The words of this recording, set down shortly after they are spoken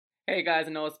Hey guys,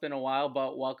 I know it's been a while,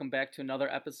 but welcome back to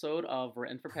another episode of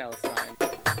Written for Palestine.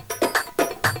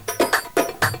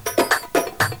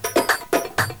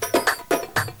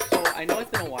 So I know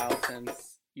it's been a while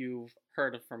since you've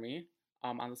heard from me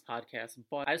on this podcast,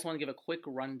 but I just want to give a quick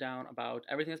rundown about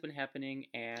everything that's been happening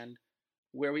and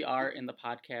where we are in the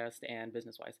podcast and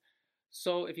business-wise.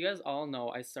 So if you guys all know,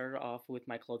 I started off with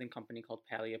my clothing company called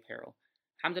Pally Apparel.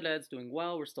 Alhamdulillah, it's doing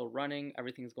well, we're still running,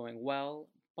 everything's going well,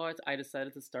 but I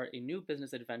decided to start a new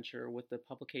business adventure with the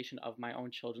publication of my own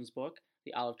children's book,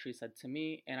 The Olive Tree Said to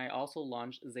Me, and I also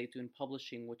launched Zaytun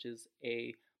Publishing, which is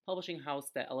a publishing house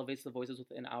that elevates the voices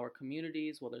within our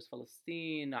communities, whether it's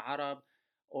Palestine, Arab,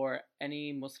 or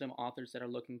any Muslim authors that are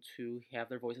looking to have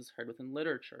their voices heard within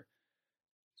literature.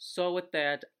 So with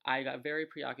that, I got very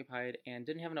preoccupied and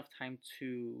didn't have enough time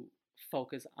to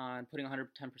focus on putting 110%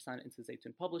 into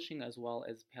Zaytun Publishing as well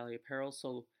as Pally Apparel.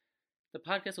 So the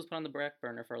podcast was put on the back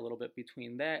burner for a little bit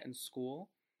between that and school,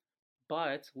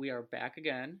 but we are back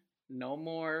again. No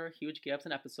more huge gaps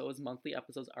in episodes. Monthly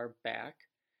episodes are back,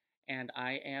 and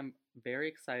I am very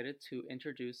excited to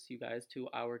introduce you guys to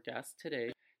our guest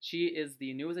today. She is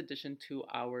the newest addition to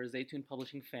our Zaytun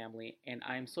Publishing family, and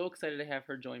I am so excited to have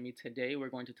her join me today. We're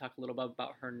going to talk a little bit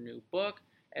about her new book,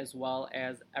 as well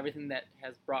as everything that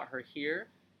has brought her here.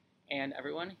 And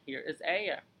everyone, here is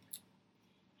Aya.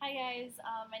 Hi guys,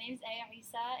 my name is Aya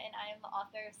Isa and I am the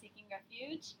author of Seeking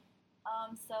Refuge.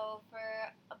 So for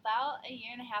about a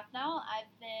year and a half now, I've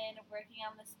been working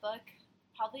on this book,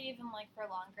 probably even for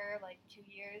longer, 2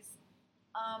 years.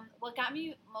 What got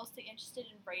me mostly interested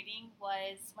in writing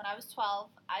was when I was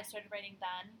 12, I started writing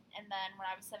then, and then when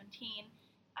I was 17,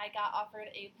 I got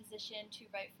offered a position to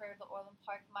write for the Orland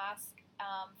Park Mosque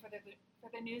for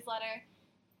the newsletter,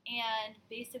 and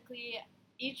basically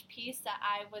each piece that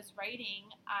I was writing,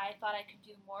 I thought I could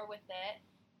do more with it.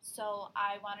 So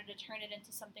I wanted to turn it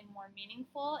into something more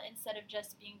meaningful instead of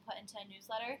just being put into a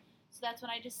newsletter. So that's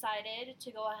when I decided to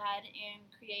go ahead and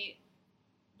create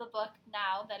the book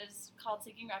now that is called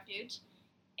Seeking Refuge.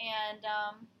 And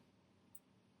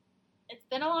it's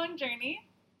been a long journey.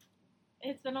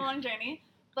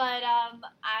 But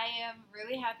I am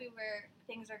really happy where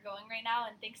things are going right now.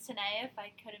 And thanks to Naif, I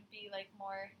couldn't be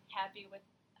more happy with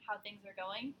how things are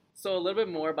going. So a little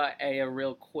bit more about Aya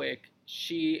real quick.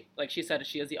 She said,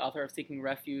 she is the author of Seeking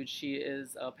Refuge. She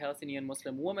is a Palestinian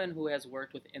Muslim woman who has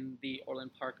worked within the Orland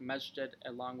Park Masjid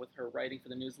along with her writing for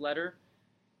the newsletter.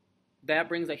 That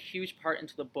brings a huge part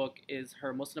into the book is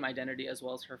her Muslim identity as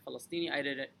well as her Palestinian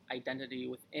identity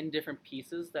within different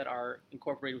pieces that are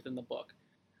incorporated within the book.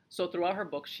 So throughout her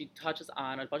book, she touches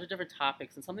on a bunch of different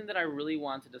topics, and something that I really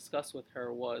wanted to discuss with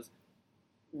her was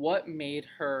what made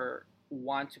her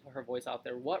want to put her voice out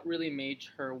there. What really made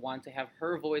her want to have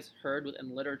her voice heard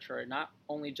within literature, not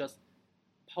only just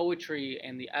poetry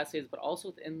and the essays, but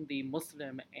also within the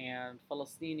Muslim and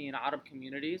Palestinian and Arab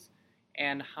communities,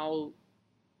 and how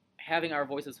having our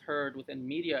voices heard within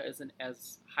media isn't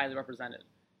as highly represented.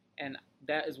 And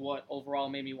that is what overall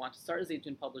made me want to start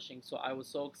Zaytun Publishing. So I was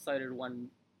so excited when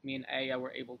me and Aya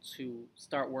were able to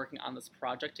start working on this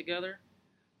project together.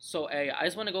 So Aya, I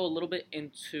just want to go a little bit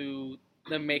into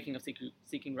the making of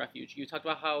Seeking Refuge. You talked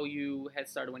about how you had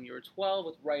started when you were 12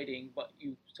 with writing, but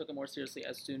you took it more seriously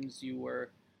as soon as you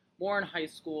were more in high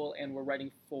school and were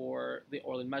writing for the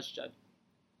Orland Masjid.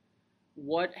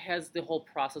 What has the whole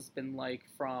process been like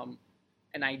from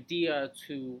an idea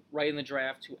to writing the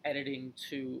draft to editing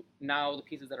to now the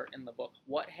pieces that are in the book?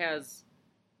 What has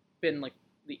been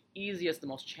the easiest, the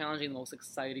most challenging, the most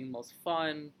exciting, the most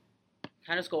fun?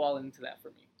 Kind of just go all into that for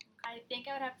me. I think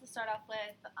I would have to start off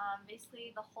with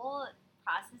basically the whole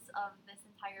process of this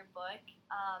entire book.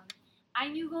 I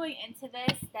knew going into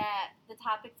this that the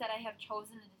topics that I have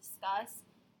chosen to discuss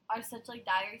are such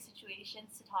dire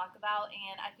situations to talk about,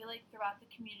 and I feel like throughout the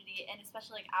community, and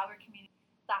especially our community,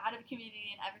 the Arab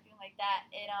community, and everything like that,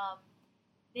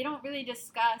 they don't really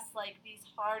discuss these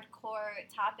hardcore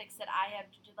topics that I have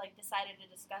decided to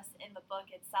discuss in the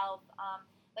book itself.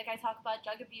 I talk about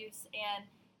drug abuse, and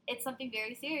it's something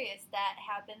very serious that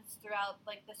happens throughout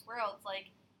this world.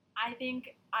 I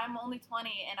think I'm only 20,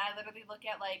 and I literally look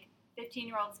at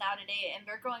 15-year-olds now today, and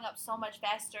they're growing up so much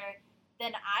faster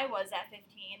than I was at 15,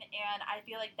 and I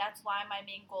feel like that's why my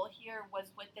main goal here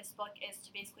was with this book is to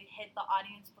basically hit the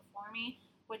audience before me,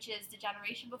 which is the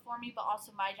generation before me, but also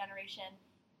my generation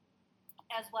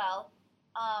as well.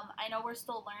 I know we're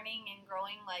still learning and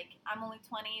growing. I'm only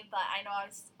 20, but I know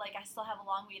I still have a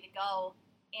long way to go,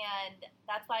 and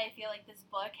that's why I feel like this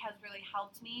book has really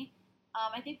helped me.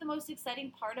 I think the most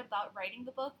exciting part about writing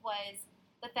the book was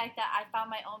the fact that I found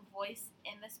my own voice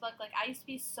in this book. I used to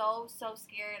be so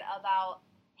scared about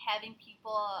having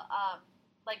people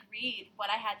like read what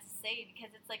I had to say,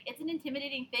 because it's like it's an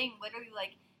intimidating thing. Literally,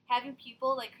 like having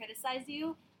people like criticize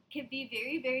you can be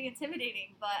very, very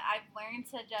intimidating. But I've learned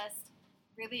to just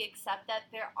really accept that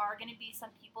there are going to be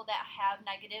some people that have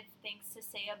negative things to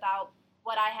say about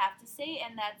what I have to say,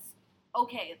 and that's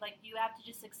okay. Like, you have to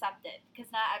just accept it, because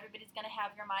not everybody's going to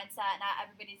have your mindset, not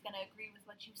everybody's going to agree with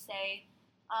what you say.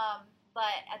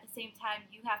 But at the same time,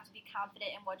 you have to be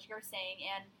confident in what you're saying,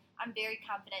 and I'm very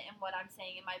confident in what I'm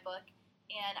saying in my book.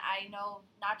 And I know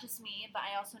not just me, but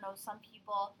I also know some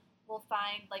people will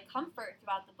find like comfort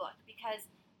throughout the book, because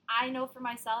I know for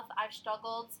myself I've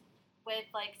struggled with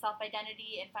like self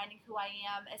identity and finding who I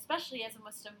am, especially as a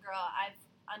Muslim girl. I've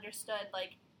understood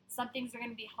like some things are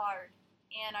going to be hard,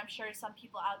 and I'm sure some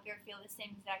people out there feel the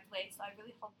same exact way. So I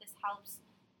really hope this helps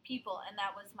people, and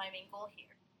that was my main goal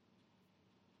here.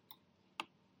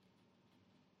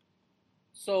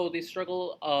 So the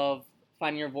struggle of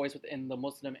finding your voice within the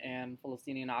Muslim and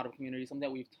Palestinian Arab community, something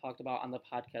that we've talked about on the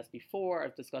podcast before.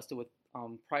 I've discussed it with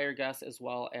prior guests as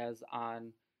well as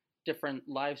on different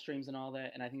live streams and all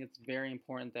that. And I think it's very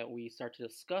important that we start to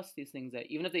discuss these things that,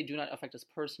 even if they do not affect us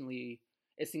personally,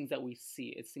 it's things that we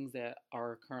see. It's things that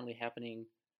are currently happening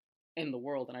in the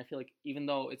world. And I feel like even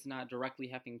though it's not directly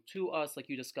happening to us, like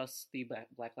you discuss the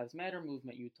Black Lives Matter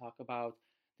movement, you talk about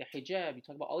the hijab, you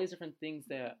talk about all these different things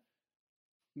that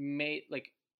may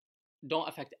like don't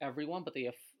affect everyone, but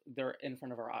they're in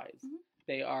front of our eyes. Mm-hmm.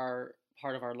 They are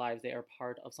part of our lives. They are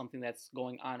part of something that's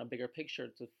going on, a bigger picture.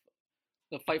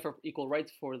 The fight for equal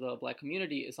rights for the Black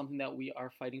community is something that we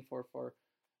are fighting for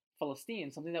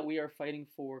Palestine, something that we are fighting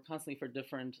for constantly for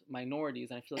different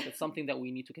minorities. And I feel like it's something that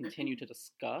we need to continue to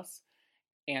discuss,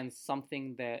 and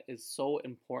something that is so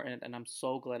important, and I'm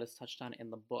so glad it's touched on in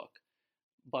the book.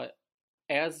 But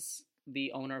as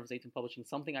the owner of Zaytun Publishing,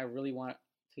 something I really want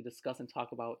to discuss and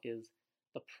talk about is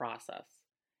the process.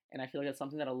 And I feel like that's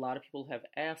something that a lot of people have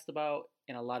asked about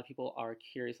and a lot of people are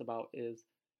curious about is,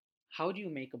 how do you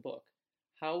make a book?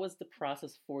 How was the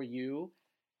process for you?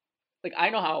 Like, I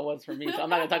know how it was for me, so I'm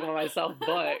not gonna talk about myself,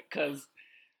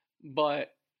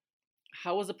 but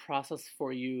how was the process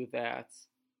for you that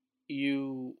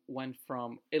you went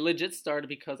from, it legit started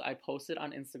because I posted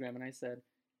on Instagram and I said,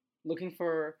 looking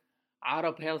for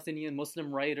Arab Palestinian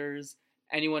Muslim writers,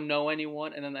 anyone know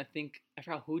anyone? And then I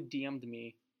forgot who DM'd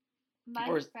me. My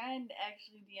friend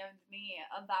actually DM'd me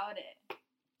about it.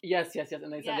 Yes.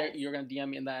 And they said you're going to DM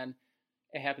me, and then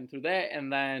it happened through that.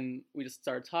 And then we just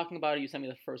started talking about it. You sent me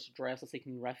the first draft of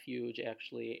Seeking Refuge,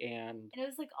 actually. And it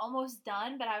was like almost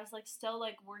done, but I was like still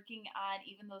like working on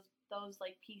even those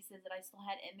like pieces that I still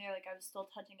had in there. Like I was still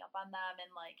touching up on them,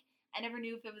 and like I never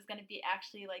knew if it was going to be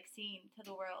actually like seen to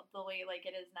the world the way like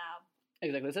it is now.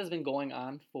 Exactly. This has been going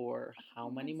on for how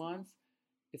many months?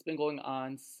 It's been going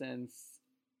on since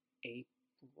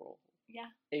April. Yeah.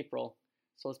 April.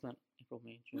 So it's been April,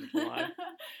 May, June, July.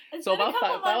 So about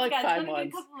 5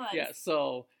 months. Yeah.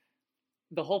 So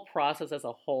the whole process as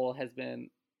a whole has been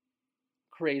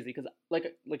crazy because,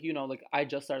 like you know, like I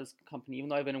just started this company, even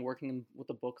though I've been working with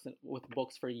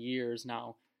books for years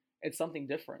now. It's something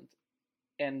different,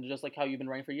 and just like how you've been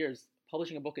writing for years,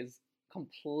 publishing a book is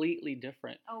completely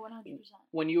different. Oh, 100%.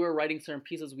 When you were writing certain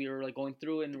pieces, we were like going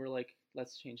through and we're like,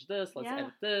 let's change this, let's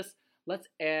edit this, let's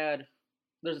add.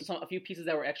 There's a few pieces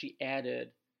that were actually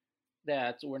added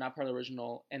that were not part of the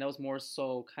original, and it was more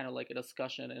so kind of like a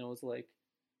discussion, and it was like,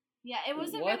 yeah, it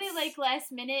wasn't really like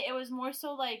last minute. It was more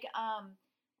so like,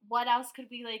 what else could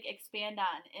we like expand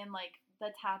on in like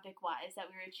the topic wise that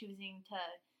we were choosing to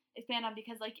expand on,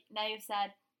 because like Nayef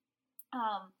said,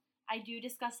 I do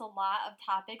discuss a lot of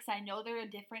topics. I know there are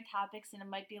different topics, and it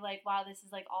might be like, wow, this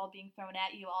is like all being thrown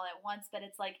at you all at once, but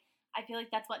it's like, I feel like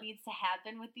that's what needs to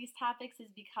happen with these topics, is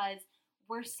because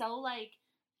we're so like,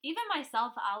 even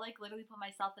myself, I'll like literally put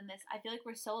myself in this. I feel like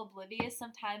we're so oblivious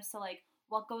sometimes to like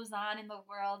what goes on in the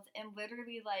world, and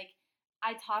literally like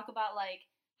I talk about like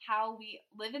how we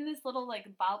live in this little like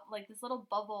this little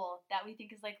bubble that we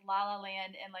think is like La La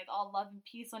Land and like all love and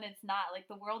peace, when it's not. Like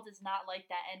the world is not like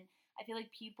that, and I feel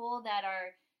like people that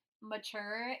are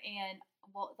mature and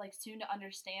like soon to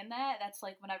understand that, that's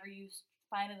like whenever you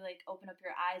finally like open up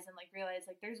your eyes and like realize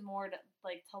like there's more to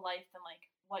life than like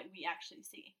what we actually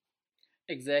see.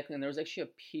 Exactly, and there was actually a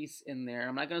piece in there,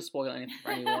 I'm not going to spoil anything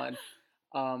for anyone,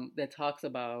 that talks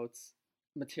about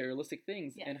materialistic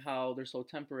things and how they're so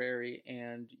temporary,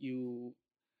 and you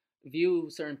view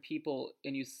certain people,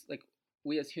 and you like,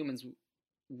 we as humans,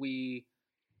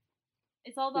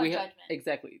 it's all about judgment.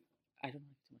 Exactly. I don't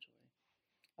know too much away.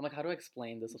 I'm like, how do I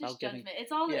explain this without judgment?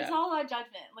 It's all about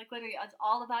judgment. Like literally, it's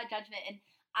all about judgment. And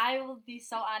I will be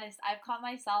so honest. I've caught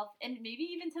myself, and maybe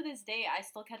even to this day, I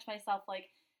still catch myself like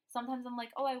sometimes I'm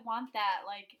like, oh, I want that,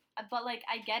 like, but like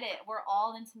I get it. We're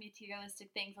all into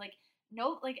materialistic things. Like,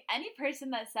 no, like any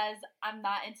person that says I'm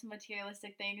not into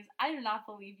materialistic things, I do not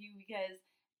believe you because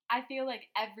I feel like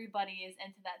everybody is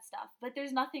into that stuff. But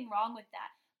there's nothing wrong with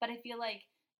that. But I feel like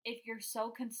if you're so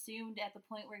consumed at the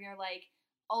point where you're like,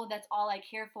 oh, that's all I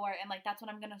care for, and like that's what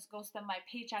I'm gonna go spend my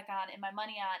paycheck on and my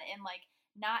money on, and like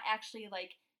not actually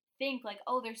like think like,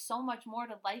 oh, there's so much more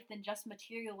to life than just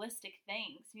materialistic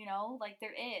things, you know? Like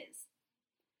there is.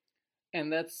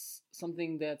 And that's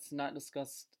something that's not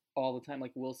discussed all the time.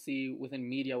 Like we'll see within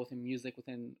media, within music,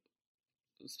 within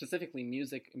specifically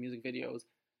music videos,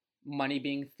 money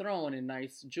being thrown in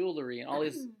nice jewelry and all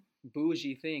these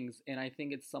bougie things. And I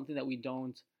think it's something that we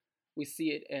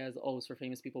see it as, oh, it's for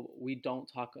famous people. But we don't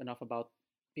talk enough about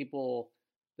people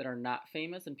that are not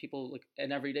famous and people like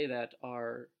and every day that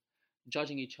are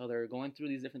judging each other, going through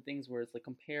these different things where it's like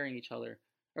comparing each other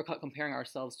or comparing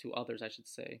ourselves to others, I should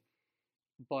say.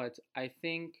 But I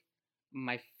think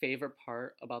my favorite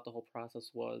part about the whole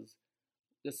process was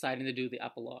deciding to do the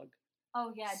epilogue.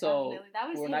 Oh yeah, So definitely. That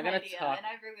was we're his not gonna idea, talk. and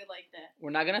I really liked it.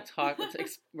 We're not gonna talk.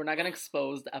 We're not gonna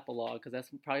expose the epilogue because that's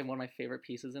probably one of my favorite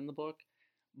pieces in the book.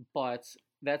 But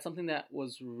that's something that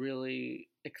was really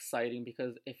exciting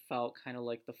because it felt kind of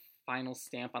like the final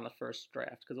stamp on the first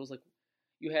draft because it was like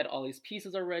you had all these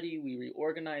pieces already. We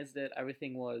reorganized it.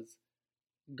 Everything was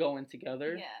going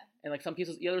together. Yeah. And like some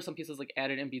pieces, yeah, there were some pieces like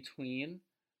added in between.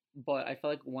 But I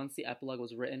felt like once the epilogue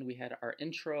was written, we had our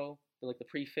intro, like the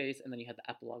preface, and then you had the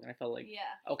epilogue. And I felt like,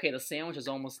 Yeah. okay, the sandwich is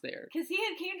almost there. Because he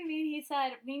had came to me and he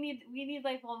said, we need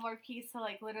like one more piece to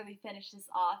like literally finish this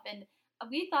off. And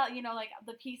we thought, you know, like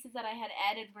the pieces that I had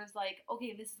added was like,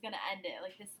 okay, this is gonna end it.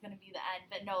 Like this is gonna be the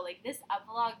end. But no, like this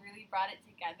epilogue really brought it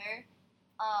together.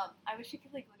 I wish we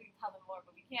could like literally tell them more,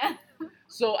 but we can't.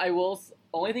 So I will.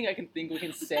 Only thing I can think we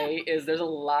can say is there's a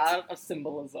lot of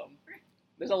symbolism.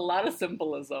 There's a lot of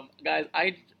symbolism, guys.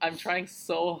 I'm trying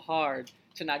so hard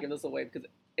to not give this away because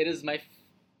it is my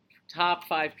top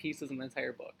 5 pieces in the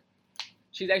entire book.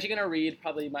 She's actually gonna read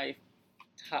probably my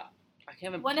top. I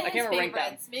can't even rank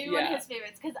them. Maybe one of his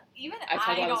favorites, because even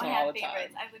I don't have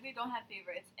favorites. I literally don't have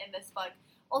favorites in this book.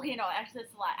 Okay, no, actually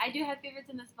that's a lie. I do have favorites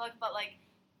in this book, but like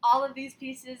all of these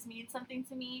pieces mean something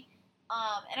to me.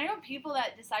 And I know people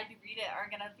that decide to read it are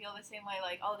gonna feel the same way,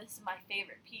 like, oh, this is my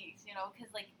favorite piece, you know,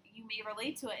 because like you may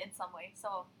relate to it in some way.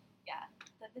 So yeah,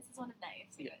 this is one of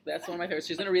Naeem's favorites. Yeah, that's one of my favorites.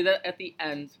 She's gonna read that at the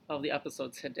end of the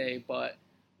episode today. But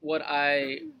what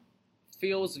I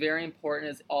feel is very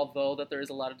important is, although that there is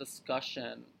a lot of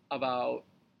discussion about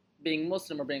being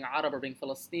Muslim or being Arab or being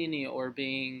Palestinian or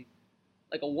being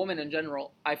like a woman in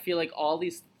general, I feel like all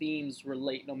these themes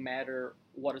relate no matter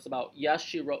what it's about. Yes,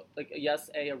 she wrote, like, yes,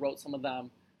 Aya wrote some of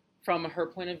them from her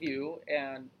point of view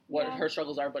and what her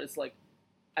struggles are, but it's like,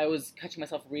 I was catching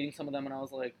myself reading some of them and I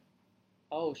was like,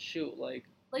 oh shoot, like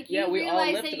you we all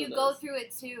realize lived that through you this. go through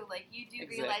it too. Like you do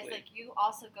Exactly. realize like you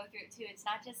also go through it too. It's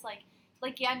not just like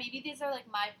yeah, maybe these are like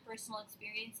my personal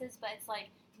experiences, but it's like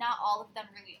not all of them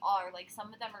really are. Like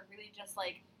some of them are really just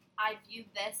like I viewed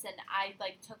this and I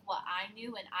like took what I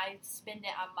knew and I spinned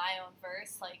it on my own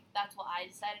verse. Like that's what I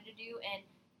decided to do, and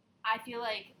I feel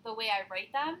like the way I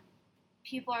write them,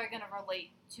 people are gonna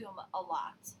relate to them a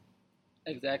lot.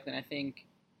 Exactly, and I think.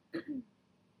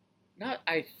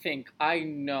 I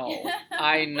know,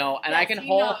 and yes, I can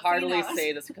wholeheartedly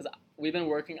say this because we've been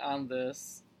working on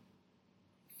this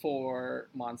for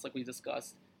months, like we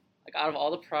discussed. Like out of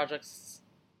all the projects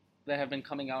that have been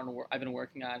coming out and I've been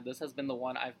working on, this has been the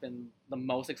one I've been the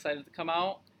most excited to come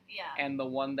out. Yeah. And the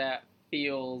one that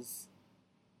feels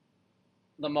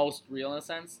the most real in a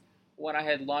sense. When I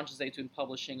had launched Zaytoon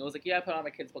Publishing, it was like, yeah, I put on my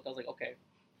kid's book. I was like, okay,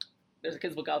 there's a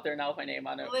kid's book out there now with my name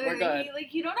on it. Literally, we're good.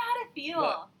 Like you don't know how to feel.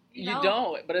 But you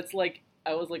don't, but it's like,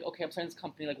 I was like, okay, I'm starting this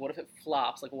company, like, what if it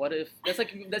flops? Like, what if,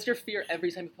 that's your fear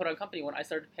every time you put on a company. When I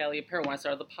started Pally Apparel, when I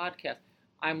started the podcast,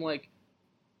 I'm like,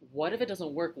 what if it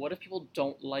doesn't work? What if people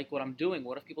don't like what I'm doing?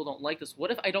 What if people don't like this?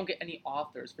 What if I don't get any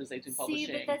authors for Zaytoon Publishing?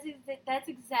 See, but that's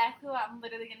exactly what I'm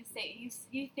literally going to say.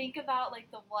 You think about,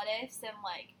 like, the what ifs and,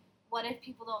 like, what if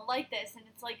people don't like this? And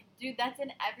it's like, dude, that's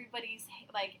in everybody's,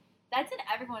 like, that's in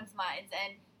everyone's minds.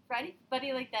 And for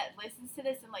anybody like that listens to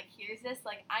this and like hears this,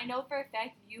 like I know for a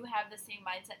fact you have the same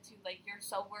mindset too. Like you're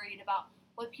so worried about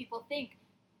what people think.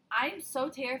 I'm so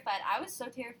terrified. I was so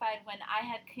terrified when I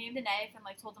had came to Naif and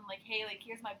like told him like, hey, like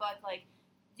here's my book. Like,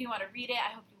 do you want to read it?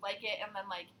 I hope you like it. And then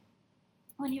like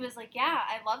when he was like, yeah,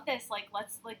 I love this. Like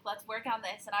let's work on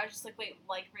this. And I was just like, wait,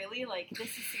 like really? Like this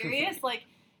is serious? Like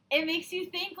it makes you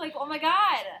think like, oh my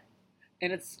god.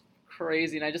 And it's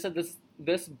crazy. And I just said this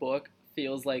this book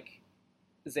feels like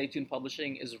Zaytoon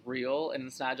Publishing is real, and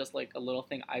it's not just like a little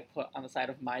thing I put on the side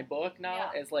of my book now.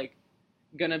 Yeah. It's like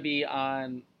gonna be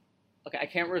on. Okay, I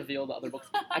can't reveal the other books.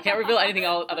 I can't reveal anything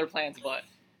else, other plans, but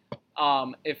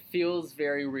it feels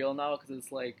very real now because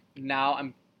it's like now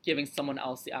I'm giving someone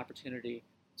else the opportunity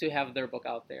to have their book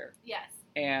out there, Yes.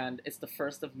 and it's the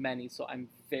first of many. So I'm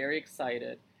very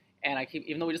excited, and I keep,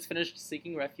 even though we just finished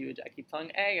Seeking Refuge, I keep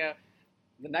telling Aya,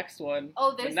 the next one.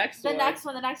 Oh, there's the next the one. next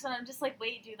one. I'm just like,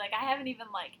 wait, dude. Like, I haven't even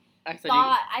like I said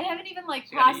thought. I haven't even like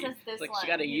she got a- processed this like one. she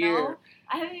got a you year. know?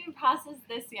 I haven't even processed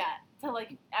this yet to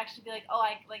like actually be like, oh,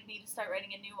 I like need to start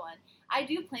writing a new one. I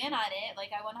do plan on it.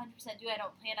 Like, I 100% do. I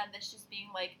don't plan on this just being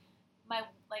like my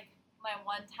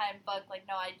one-time book. Like,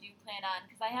 no, I do plan on,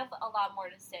 because I have a lot more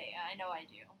to say. I know I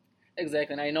do.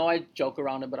 Exactly, and I know I joke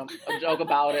around it, but I joke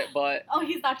about it, but Oh,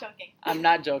 he's not joking. I'm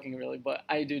not joking really, but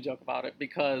I do joke about it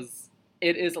because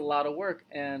it is a lot of work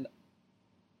and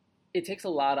it takes a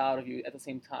lot out of you at the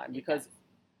same time. Because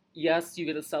yes, you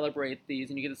get to celebrate these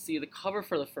and you get to see the cover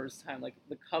for the first time. Like,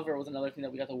 the cover was another thing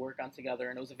that we got to work on together,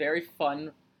 and it was a very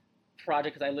fun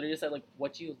project because I literally just said, like,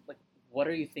 what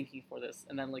are you thinking for this?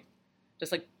 And then, like,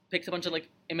 just like picked a bunch of like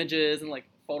images and like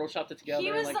photoshopped it together.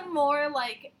 He was and, like, the more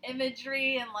like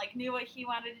imagery and like knew what he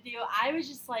wanted to do. I was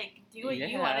just like, do what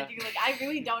you want to do. Like, I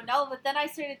really don't know. But then I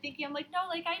started thinking, I'm like, no,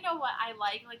 like, I know what I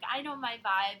like. Like, I know my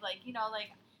vibe. Like, you know, like,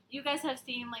 you guys have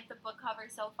seen like the book cover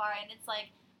so far, and it's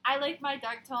like, I like my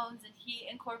dark tones, and he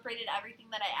incorporated everything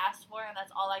that I asked for, and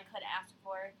that's all I could ask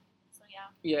for. So yeah.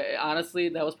 Yeah, honestly,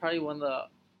 that was probably one of the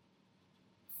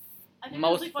I think most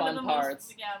it was, like, one of fun the parts.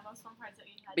 most fun parts that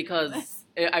we had. Because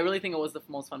I really think it was the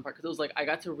most fun part because it was like I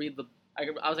got to read I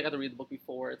got to read the book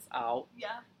before it's out,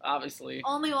 Yeah. obviously.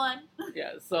 Only one.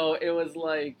 Yeah, so it was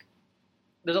like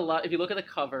there's a lot. If you look at the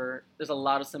cover, there's a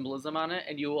lot of symbolism on it,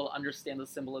 and you will understand the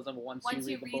symbolism once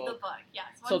you read the book. Yes.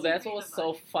 So that's what was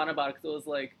so fun about it because it was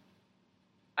like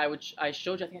I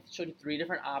showed you. I think I showed you 3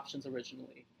 different options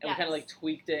originally, and we kind of like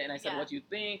tweaked it. And I said, "What do you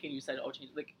think?" And you said, "Oh, change."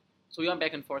 Like, so we went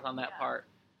back and forth on that part.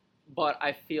 But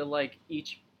I feel like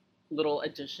each little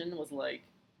addition was like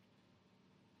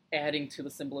adding to the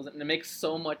symbolism, and it makes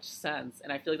so much sense.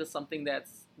 And I feel like that's something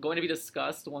that's going to be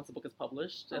discussed once the book is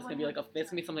published. That's gonna be like that's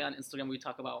gonna be something on Instagram we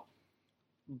talk about.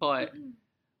 But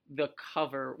the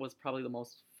cover was probably the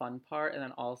most fun part, and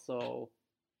then also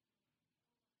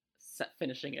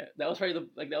finishing it. That was probably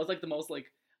the most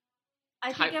like.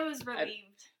 I think I was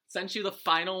relieved. Sent you the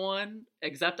final one,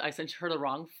 except I sent her the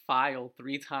wrong file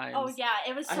 3 times. Oh yeah,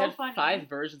 it was so funny. I had 5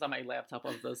 versions on my laptop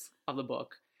of the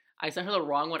book. I sent her the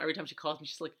wrong one every time she calls me.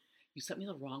 She's like, "You sent me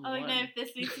the wrong one." Oh no, if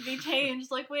this needs to be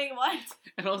changed. Like, wait, what?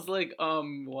 And I was like,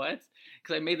 what?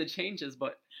 Because I made the changes,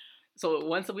 but so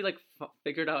once we like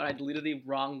figured out, I deleted the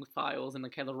wrong files and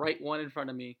like had the right one in front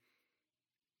of me.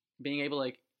 Being able to,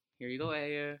 like, here you go,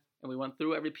 Aya, and we went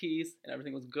through every piece and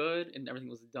everything was good and everything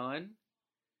was done.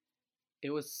 It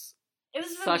was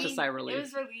such a sigh of relief. It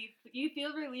was relief. You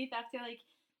feel relief after, like,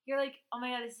 you're like, oh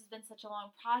my god, this has been such a long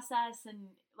process, and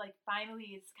like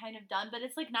finally it's kind of done, but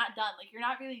it's like not done. Like, you're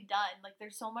not really done. Like,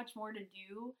 there's so much more to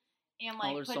do, and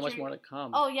like there's so much more to come.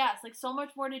 Oh yes, like so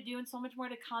much more to do and so much more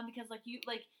to come, because like you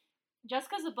like just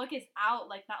because the book is out,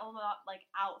 like not like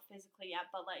out physically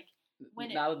yet, but like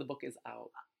now that the book is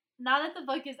out. Now that the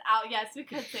book is out, yes, we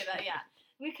could say that. Yeah,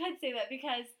 we could say that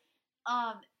because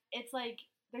it's like.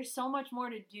 There's so much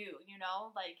more to do, you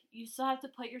know? Like, you still have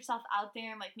to put yourself out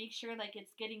there and, like, make sure, like,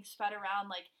 it's getting spread around.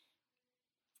 Like,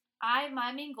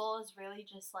 my main goal is really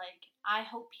just, like, I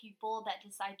hope people that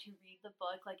decide to read the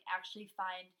book, like, actually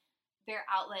find their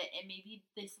outlet, and maybe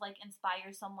this, like,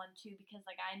 inspires someone, too, because,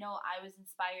 like, I know I was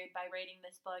inspired by writing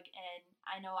this book, and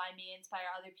I know I may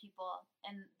inspire other people,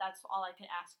 and that's all I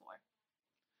could ask for.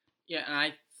 Yeah, and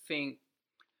I think...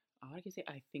 How do you say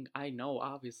I think? I know,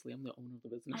 obviously. I'm the owner of the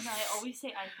business. I know, I always say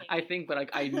I think. I think, but like,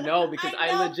 I know because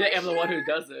I legit am the one who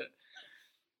does it.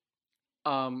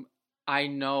 I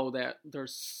know that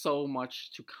there's so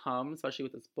much to come, especially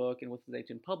with this book and with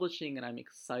Zaytoon Publishing, and I'm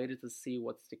excited to see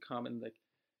what's to come. And like,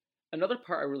 another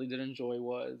part I really did enjoy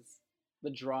was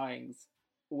the drawings.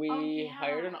 We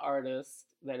hired an artist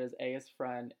that is Aya's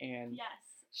friend, and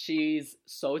she's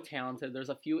so talented. There's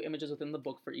a few images within the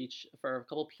book for a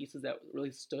couple pieces that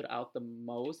really stood out the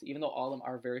most. Even though all of them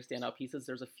are very standout pieces,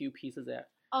 there's a few pieces that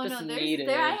I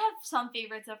have some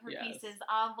favorites of her pieces.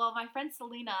 Well, my friend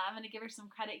Selena, I'm going to give her some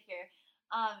credit here.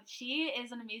 She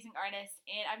is an amazing artist,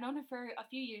 and I've known her for a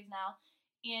few years now.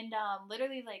 And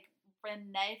literally, like,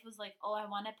 when Knife was like, "Oh, I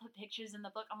want to put pictures in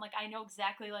the book," I'm like, I know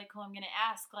exactly like who I'm going to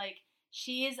ask. Like,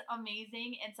 she is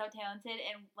amazing and so talented.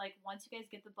 And like, once you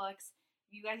guys get the books,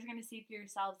 you guys are gonna see for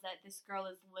yourselves that this girl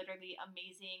is literally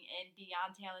amazing and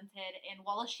beyond talented. And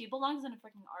Walla, she belongs in a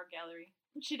freaking art gallery.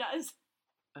 She does.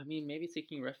 I mean, maybe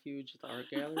Seeking Refuge at the art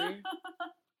gallery.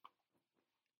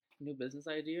 New business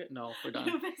idea? No, we're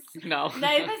done. No. He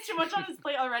has too much on his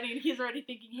plate already, and he's already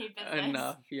thinking, hey, business.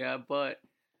 Enough, yeah. But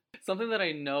something that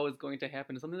I know is going to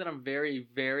happen, something that I'm very,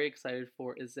 very excited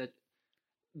for, is that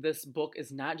this book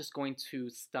is not just going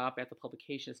to stop at the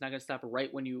publication. It's not going to stop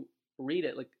right when you read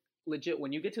it. Like, legit,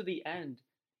 when you get to the end,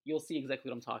 you'll see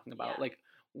exactly what I'm talking about. Yeah. Like,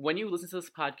 when you listen to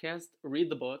this podcast, read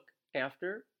the book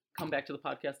after, come back to the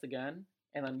podcast again,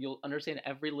 and then you'll understand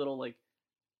every little, like,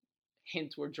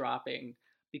 hint we're dropping,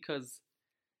 because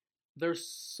there's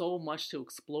so much to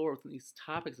explore within these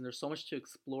topics, and there's so much to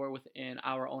explore within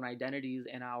our own identities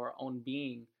and our own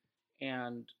being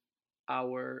and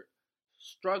our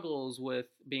struggles with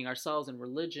being ourselves and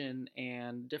religion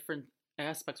and different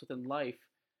aspects within life.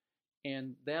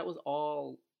 And that was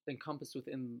all encompassed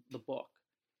within the book.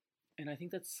 And I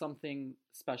think that's something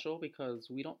special because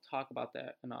we don't talk about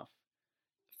that enough.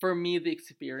 For me, the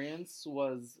experience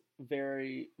was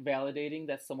very validating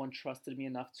that someone trusted me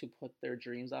enough to put their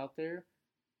dreams out there.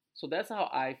 So that's how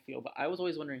I feel. But I was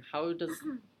always wondering, how does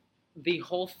the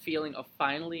whole feeling of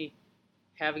finally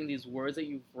having these words that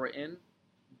you've written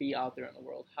be out there in the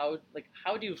world? How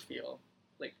do you feel?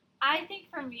 Like, I think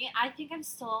for me, I think I'm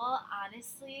still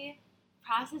honestly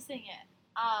processing it.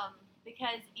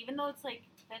 Because even though it's like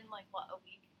been like a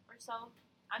week or so,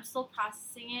 I'm still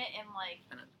processing it and like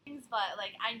things, but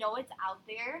like I know it's out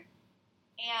there,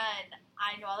 and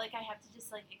I know like I have to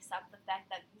just like accept the fact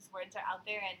that these words are out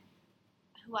there, and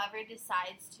whoever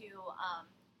decides to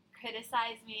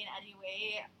criticize me in any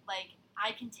way, like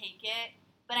I can take it,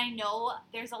 but I know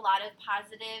there's a lot of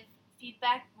positive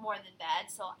feedback more than bad,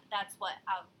 so that's what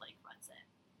out like runs it.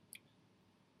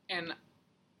 And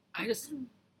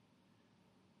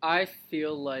I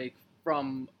feel like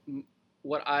from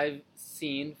what I've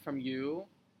seen from you,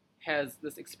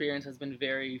 this experience has been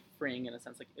very freeing in a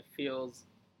sense. Like, it feels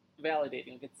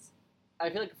validating. Like, I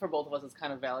feel like for both of us, it's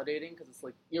kind of validating because it's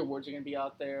like your words are gonna be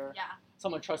out there. Yeah.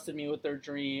 Someone trusted me with their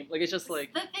dream. Like, it's just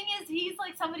like, the thing is, he's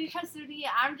like, somebody trusted me.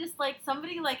 I'm just like,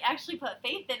 somebody like actually put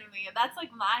faith in me. That's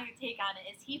like my take on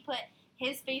it. Is he put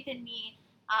his faith in me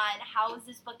on how is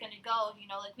this book gonna go? You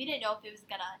know, like we didn't know if it was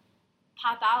gonna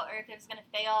pop out or if it was gonna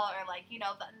fail or like, you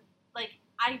know, like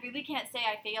I really can't say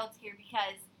I failed here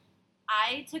because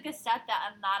I took a step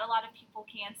that not a lot of people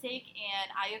can take,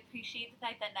 and I appreciate the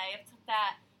fact that Naya took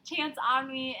that chance on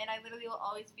me, and I literally will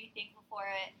always be thankful for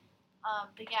it.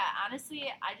 But yeah, honestly,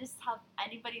 I just tell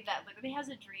anybody that literally has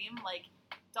a dream, like,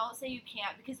 don't say you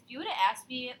can't, because if you would have asked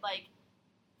me, like,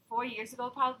 4 years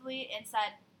ago probably, and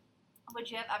said,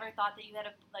 would you have ever thought that you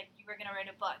were going to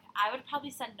write a book, I would have probably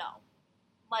said no.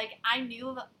 Like, I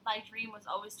knew my dream was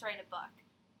always to write a book,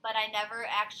 but I never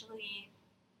actually,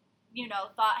 you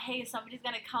know, thought, hey, somebody's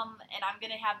going to come and I'm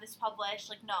going to have this published.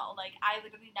 Like, no, like, I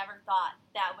literally never thought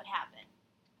that would happen.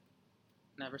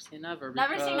 Never say never.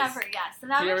 Never say never, yes.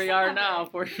 Never here we say are never. now,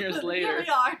 4 years later. Here we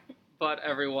are. But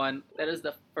everyone, that is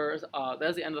the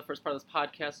end of the first part of this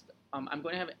podcast. I'm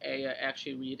going to have Aya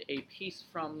actually read a piece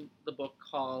from the book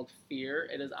called Fear.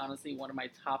 It is honestly one of my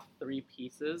top 3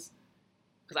 pieces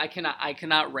because I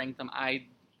cannot rank them. I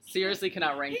seriously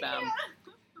cannot rank them.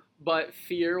 Yeah. But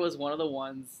Fear was one of the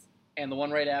ones, and the one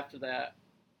right after that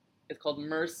is called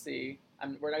Mercy.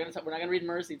 We're not gonna read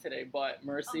Mercy today, but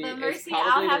Mercy is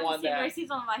probably the one that Mercy's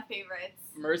one of my favorites.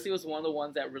 Mercy was one of the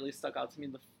ones that really stuck out to me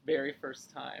the very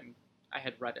first time I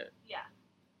had read it. Yeah.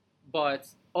 But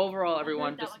overall,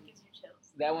 everyone, that one gives you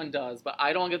chills. That one does, but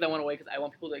I don't want to give that one away because I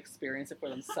want people to experience it for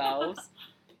themselves.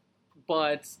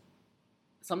 But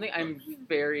something I'm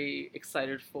very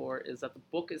excited for is that the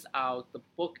book is out. The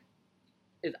book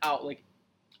is out, like,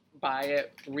 buy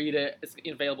it, read it. It's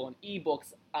available in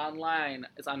ebooks, online.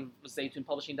 It's on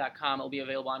ZaytunPublishing.com. It'll be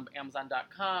available on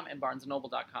Amazon.com and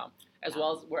BarnesandNoble.com, as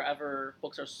well as wherever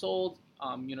books are sold,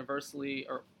 universally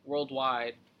or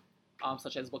worldwide,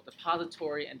 such as Book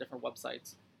Depository and different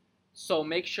websites. So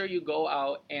make sure you go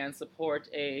out and support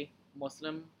a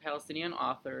Muslim Palestinian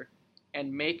author,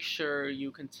 and make sure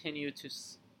you continue to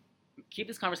keep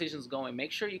these conversations going.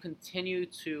 Make sure you continue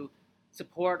to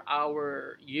support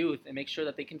our youth and make sure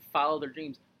that they can follow their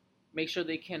dreams. Make sure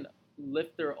they can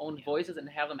lift their own voices and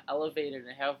have them elevated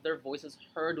and have their voices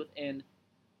heard within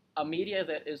a media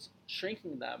that is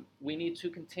shrinking them. We need to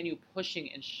continue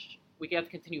pushing, and we have to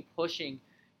continue pushing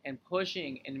and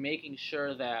making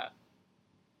sure that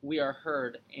we are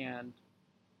heard. And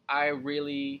I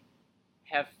really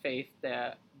have faith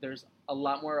that there's a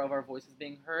lot more of our voices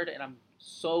being heard, and I'm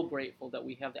so grateful that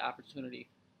we have the opportunity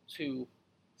to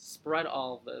spread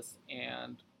all of this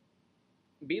and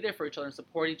be there for each other and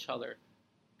support each other.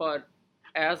 But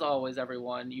as always,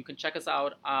 everyone, you can check us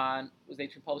out on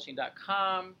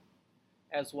wasnpublishing.com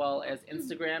as well as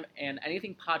Instagram, and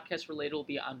anything podcast related will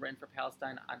be on Written for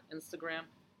Palestine on Instagram.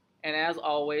 And as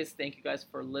always, thank you guys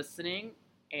for listening.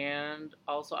 And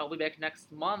also, I'll be back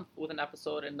next month with an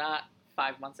episode and not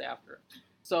 5 months after.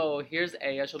 So here's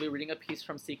Aya. She'll be reading a piece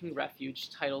from Seeking Refuge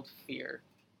titled Fear.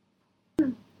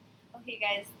 Okay,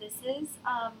 guys, this is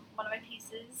one of my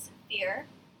pieces, Fear.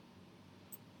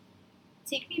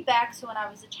 Take me back to when I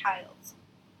was a child,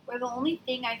 where the only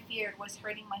thing I feared was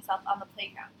hurting myself on the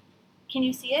playground. Can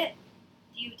you see it?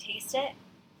 Do you taste it?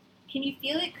 Can you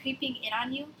feel it creeping in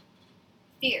on you?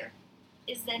 Fear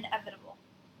is the inevitable.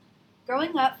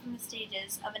 Growing up from the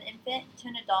stages of an infant to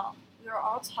an adult, we were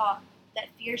all taught that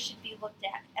fear should be looked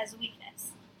at as a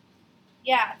weakness.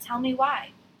 Yeah, tell me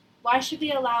why. Why should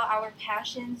we allow our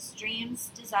passions,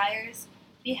 dreams, desires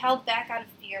be held back out of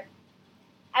fear?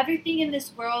 Everything in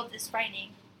this world is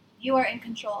frightening. You are in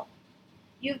control.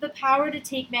 You have the power to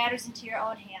take matters into your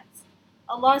own hands.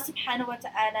 Allah subhanahu wa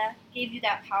ta'ala gave you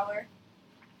that power.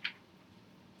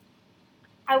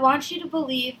 I want you to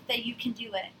believe that you can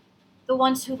do it. The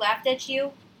ones who laughed at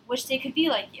you wish they could be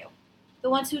like you. The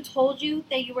ones who told you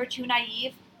that you were too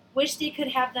naive wish they could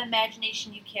have the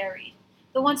imagination you carried.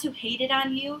 The ones who hated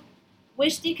on you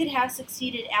wish they could have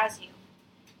succeeded as you.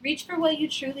 Reach for what you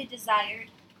truly desired.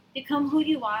 Become who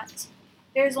you want.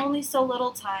 There is only so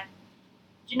little time.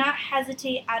 Do not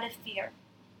hesitate out of fear.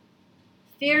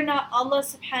 Fear not, Allah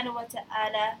subhanahu wa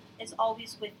ta'ala is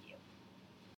always with you.